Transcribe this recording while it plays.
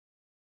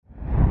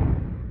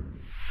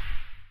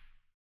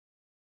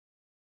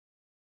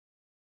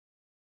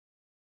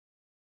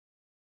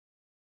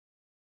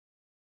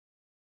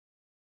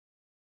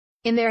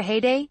In their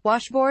heyday,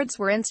 washboards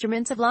were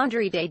instruments of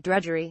laundry day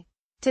drudgery.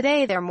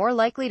 Today they're more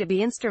likely to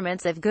be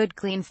instruments of good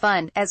clean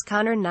fun, as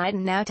Connor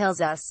Knighton now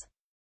tells us.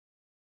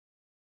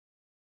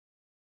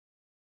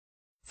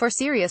 For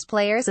serious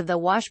players of the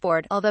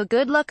washboard, although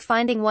good luck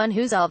finding one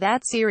who's all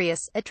that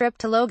serious, a trip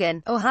to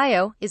Logan,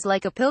 Ohio, is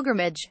like a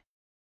pilgrimage.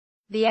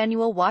 The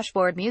annual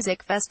Washboard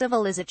Music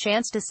Festival is a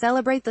chance to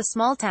celebrate the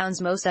small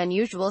town's most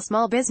unusual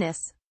small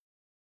business.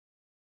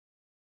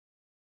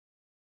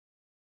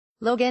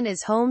 Logan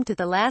is home to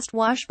the last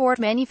washboard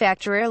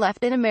manufacturer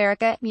left in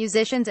America,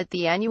 musicians at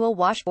the annual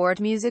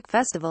Washboard Music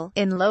Festival,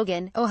 in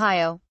Logan,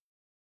 Ohio.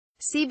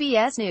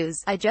 CBS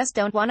News, "I just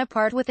don't want to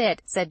part with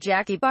it," said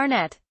Jackie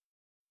Barnett.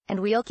 "And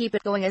we'll keep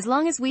it going as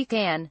long as we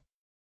can.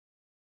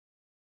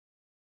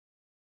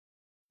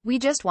 We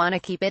just want to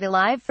keep it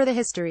alive for the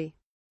history.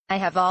 I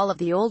have all of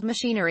the old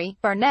machinery."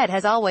 Barnett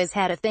has always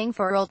had a thing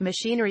for old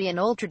machinery and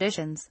old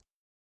traditions.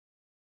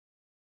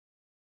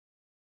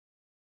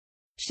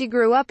 She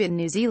grew up in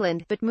New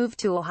Zealand, but moved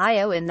to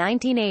Ohio in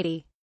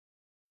 1980.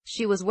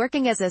 She was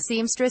working as a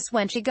seamstress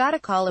when she got a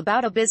call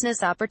about a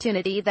business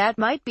opportunity that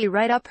might be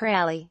right up her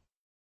alley.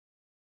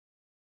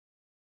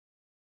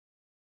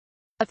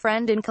 "A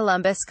friend in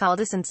Columbus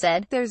called us and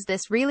said, 'There's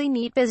this really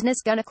neat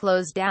business gonna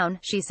close down,'"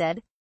 she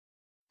said.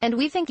 "And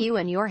we think you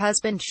and your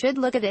husband should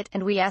look at it,"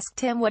 and we asked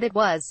him what it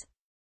was.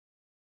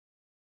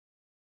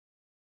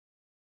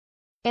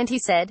 And he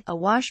said, "A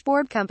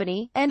washboard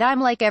company," and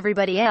I'm like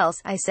everybody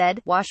else. I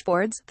said,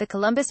 "Washboards, the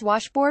Columbus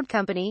Washboard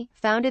Company,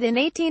 founded in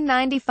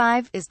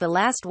 1895, is the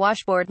last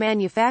washboard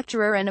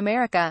manufacturer in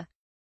America."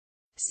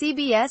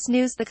 CBS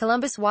News, the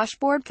Columbus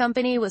Washboard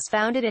Company was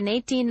founded in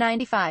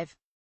 1895.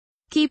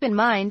 Keep in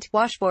mind,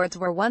 washboards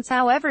were once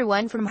how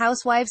everyone from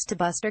housewives to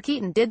Buster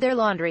Keaton did their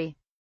laundry.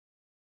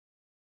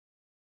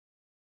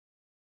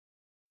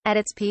 At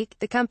its peak,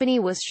 the company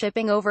was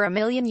shipping over 1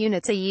 million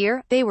units a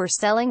year. They were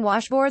selling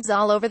washboards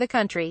all over the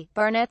country,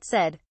 Barnett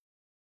said.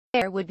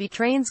 There would be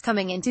trains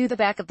coming into the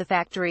back of the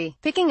factory,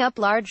 picking up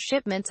large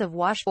shipments of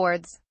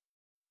washboards.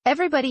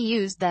 Everybody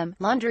used them,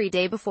 laundry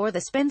day before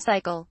the spin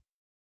cycle.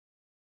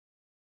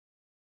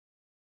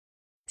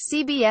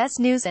 CBS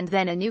News, and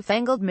then a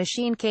newfangled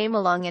machine came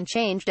along and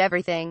changed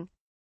everything.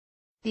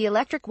 The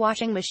electric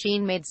washing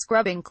machine made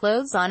scrubbing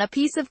clothes on a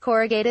piece of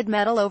corrugated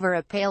metal over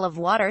a pail of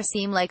water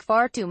seem like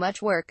far too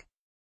much work.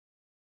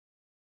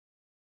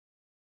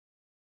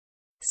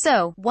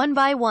 So, one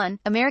by one,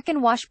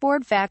 American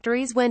washboard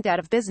factories went out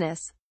of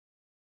business.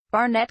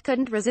 Barnett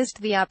couldn't resist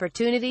the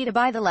opportunity to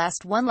buy the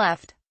last one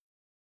left.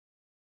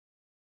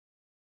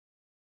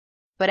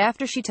 But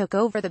after she took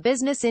over the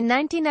business in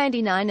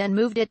 1999 and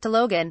moved it to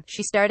Logan,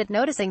 she started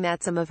noticing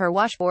that some of her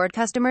washboard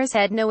customers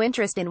had no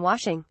interest in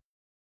washing.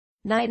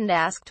 Knighton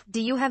asked, "Do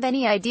you have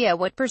any idea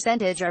what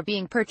percentage are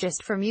being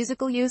purchased for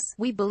musical use?"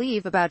 "We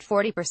believe about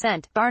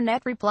 40%,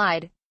 Barnett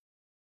replied.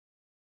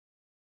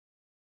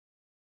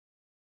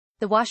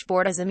 The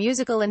washboard as a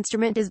musical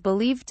instrument is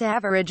believed to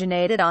have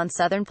originated on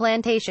southern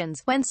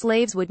plantations, when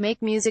slaves would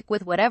make music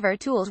with whatever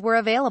tools were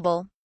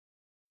available.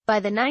 By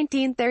the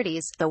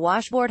 1930s, the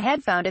washboard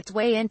had found its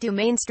way into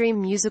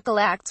mainstream musical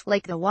acts,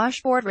 like the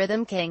Washboard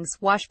Rhythm Kings,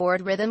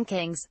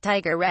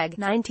 Tiger Rag,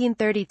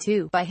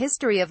 1932. By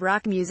history of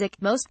rock music,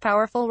 most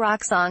powerful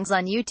rock songs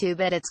on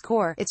YouTube at its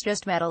core, it's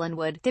just metal and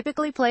wood,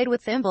 typically played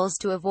with thimbles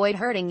to avoid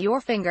hurting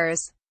your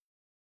fingers.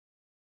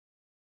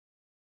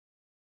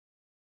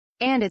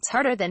 And it's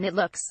harder than it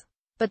looks.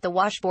 But the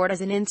washboard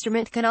as an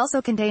instrument can also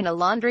contain a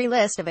laundry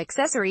list of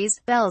accessories,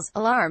 bells,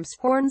 alarms,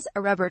 horns,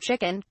 a rubber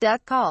chicken,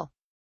 duck call.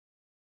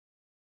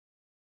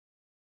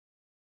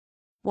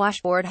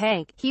 Washboard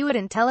Hank, he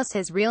wouldn't tell us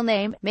his real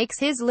name, makes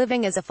his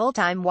living as a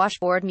full-time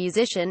washboard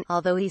musician,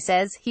 although he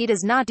says he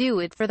does not do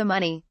it for the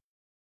money.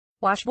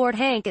 Washboard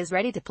Hank is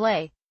ready to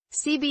play.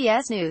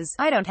 CBS News,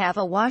 "I don't have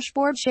a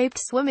washboard-shaped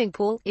swimming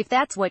pool, if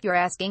that's what you're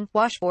asking,"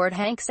 Washboard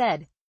Hank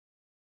said.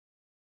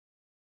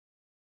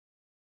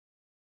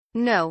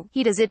 No,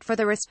 he does it for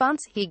the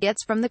response he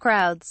gets from the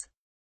crowds.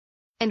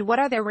 And what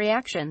are their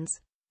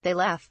reactions? They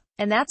laugh.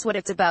 And that's what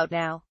it's about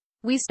now.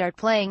 We start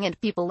playing and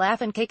people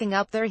laugh and kicking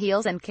up their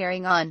heels and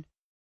carrying on.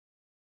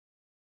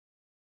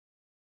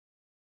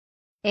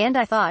 And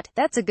I thought,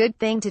 that's a good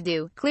thing to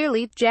do.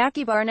 Clearly,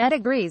 Jackie Barnett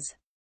agrees.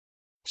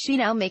 She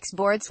now makes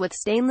boards with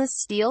stainless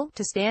steel,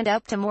 to stand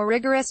up to more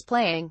rigorous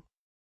playing.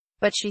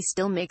 But she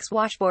still makes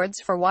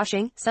washboards for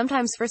washing,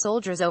 sometimes for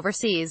soldiers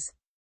overseas.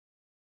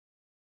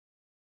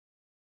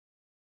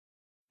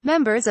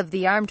 Members of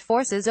the armed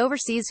forces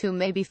overseas who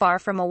may be far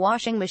from a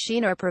washing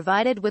machine are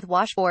provided with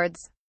washboards.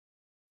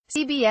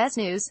 CBS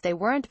News, "They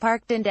weren't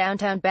parked in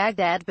downtown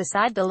Baghdad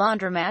beside the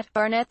laundromat,"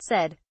 Barnett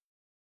said.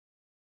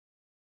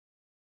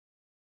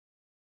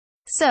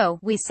 "So,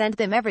 we sent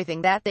them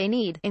everything that they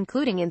need,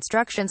 including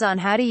instructions on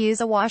how to use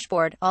a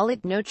washboard, all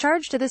at no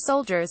charge to the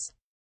soldiers.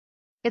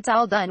 It's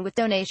all done with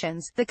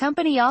donations." The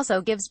company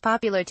also gives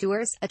popular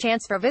tours, a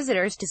chance for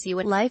visitors to see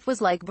what life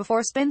was like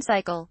before spin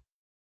cycle.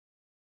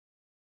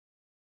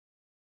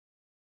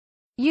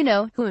 "You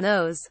know, who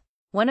knows?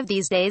 One of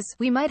these days,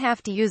 we might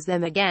have to use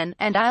them again,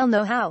 and I'll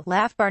know how,"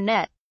 laughed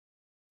Barnett.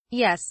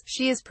 Yes,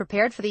 she is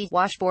prepared for the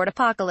washboard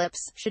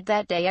apocalypse, should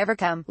that day ever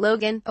come.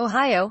 Logan,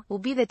 Ohio, will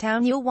be the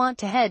town you'll want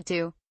to head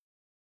to.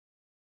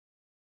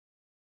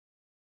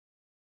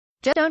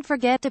 Just don't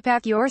forget to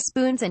pack your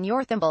spoons and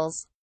your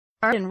thimbles.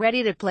 And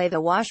ready to play the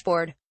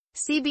washboard.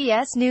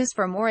 CBS News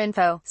for more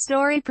info.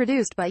 Story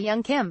produced by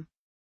Young Kim.